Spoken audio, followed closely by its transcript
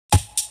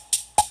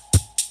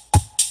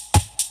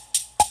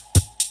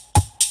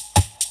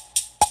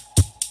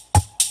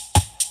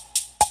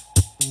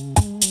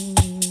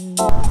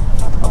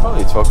I'll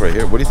probably talk right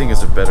here. What do you think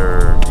is a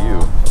better view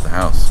of the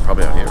house?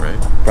 Probably out here, right?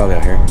 Probably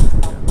out here.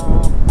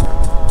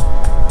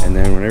 And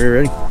then whenever you're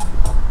ready.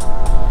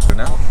 Do it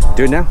now?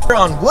 Do it now. We're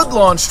on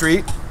Woodlawn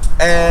Street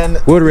and...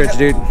 Woodridge,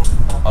 dude.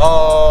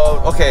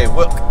 Oh, okay.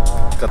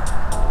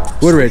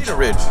 Woodridge. Street or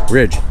Ridge?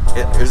 Ridge.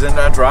 Is it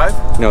not Drive?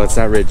 No, it's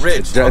not Ridge. Ridge.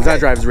 It's not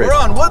Drive, it's Ridge. We're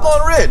on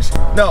Woodlawn Ridge.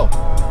 No.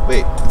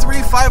 Wait.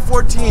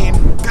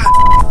 3514.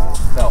 God.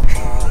 No.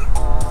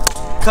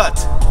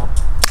 Cut.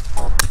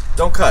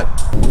 Don't cut.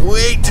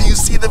 Wait till you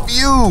see the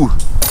view.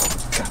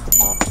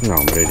 No,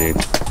 dude.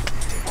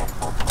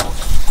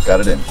 Got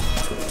it in.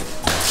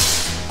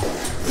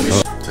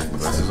 Take my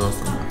glasses off.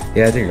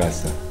 Yeah, I take your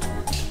glasses off.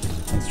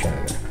 Let's try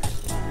it.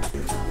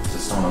 Is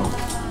this stone open?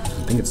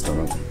 I think it's still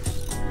open.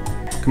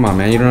 Come on,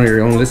 man. You don't know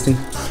your own listing?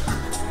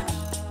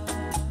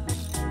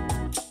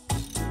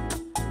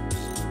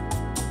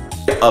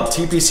 Up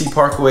TPC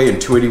Parkway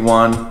and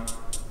 281.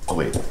 Oh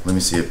wait, let me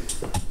see it.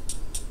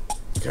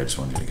 Okay, I just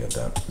wanted you to get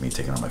that. Me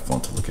taking out my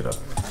phone to look it up.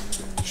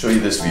 Show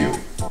you this view.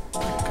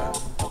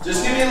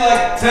 Just give me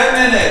like 10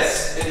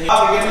 minutes. And give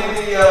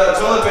me the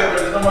toilet paper.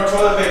 There's no more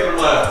toilet paper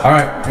left. All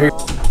right. Here.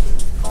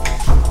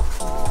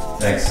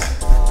 Thanks.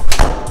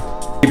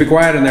 Keep it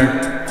quiet in there.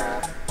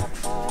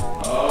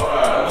 All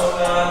right, almost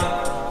done.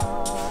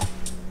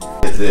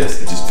 Hit this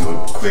and just do a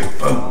quick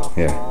boom.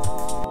 Yeah.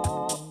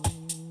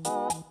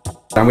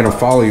 I'm gonna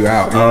follow you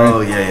out.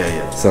 Oh, right?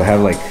 Yeah. So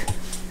have like...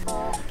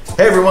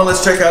 Hey everyone,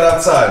 let's check out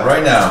outside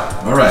right now.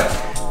 All right,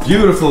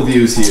 beautiful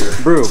views here.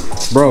 Bro,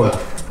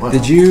 what?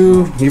 Did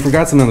you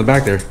forgot something on the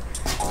back there.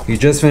 You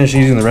just finished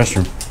using the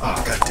restroom. Oh,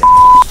 god damn.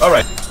 All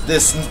right,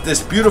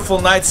 this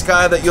beautiful night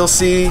sky that you'll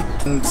see.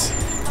 And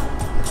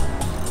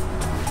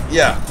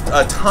yeah,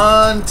 a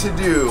ton to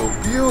do.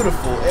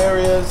 Beautiful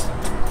areas.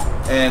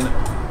 And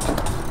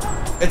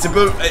it's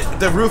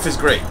the roof is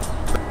great.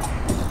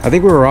 I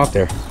think we were off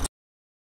there.